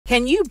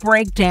Can you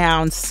break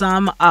down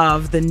some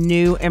of the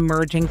new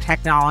emerging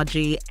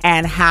technology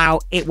and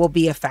how it will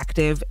be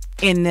effective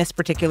in this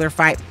particular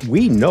fight?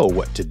 We know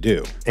what to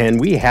do, and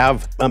we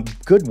have a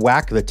good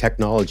whack of the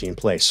technology in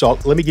place. So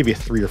let me give you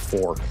 3 or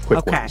 4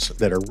 quick ones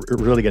that are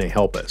really going to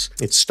help us.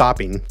 It's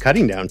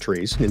cutting down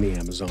trees in the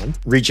Amazon,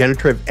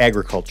 regenerative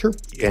agriculture,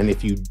 and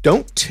if you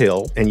don't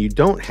till and you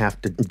don't have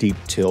to deep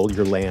till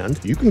your land,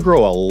 you can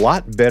grow a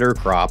lot better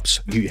crops.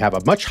 You have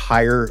a much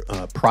higher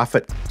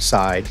profit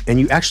side, and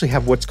you actually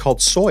have what's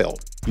called soil.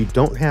 You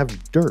don't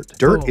have dirt.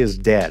 Dirt is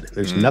dead.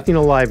 There's nothing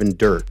alive in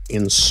dirt.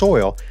 In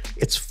soil,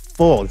 it's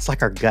full. It's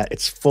like our gut.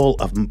 It's full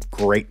of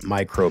great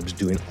microbes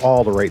doing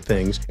all the right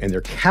things, and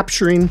they're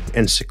capturing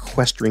and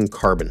sequestering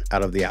carbon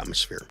out of the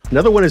atmosphere.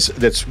 Another one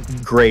that's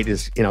great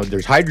is,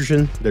 there's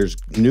hydrogen, there's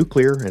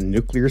nuclear, and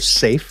nuclear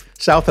safe.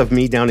 South of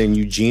me down in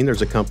Eugene,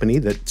 there's a company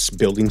that's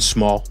building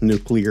small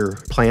nuclear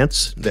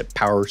plants that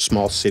power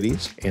small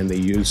cities, and they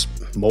use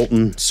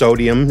molten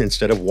sodium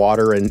instead of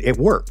water, and it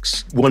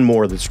works. One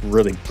more that's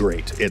really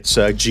great. It's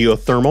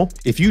geothermal.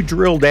 If you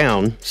drill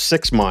down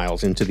 6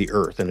 miles into the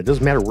earth, and it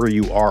doesn't matter where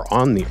you are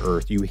on the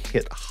earth, you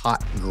hit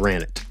hot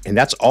granite. And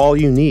that's all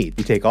you need.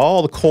 You take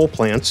all the coal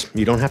plants,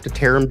 you don't have to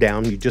tear them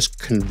down, you just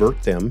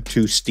convert them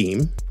to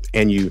steam,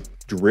 and you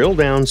drill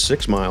down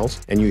 6 miles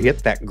and you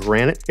hit that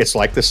granite. It's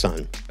like the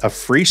sun, a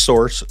free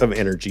source of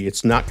energy.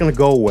 It's not going to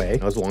go away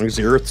as long as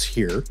the Earth's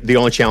here. The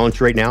only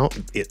challenge right now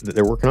that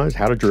they're working on is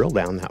how to drill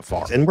down that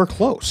far. And we're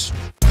close.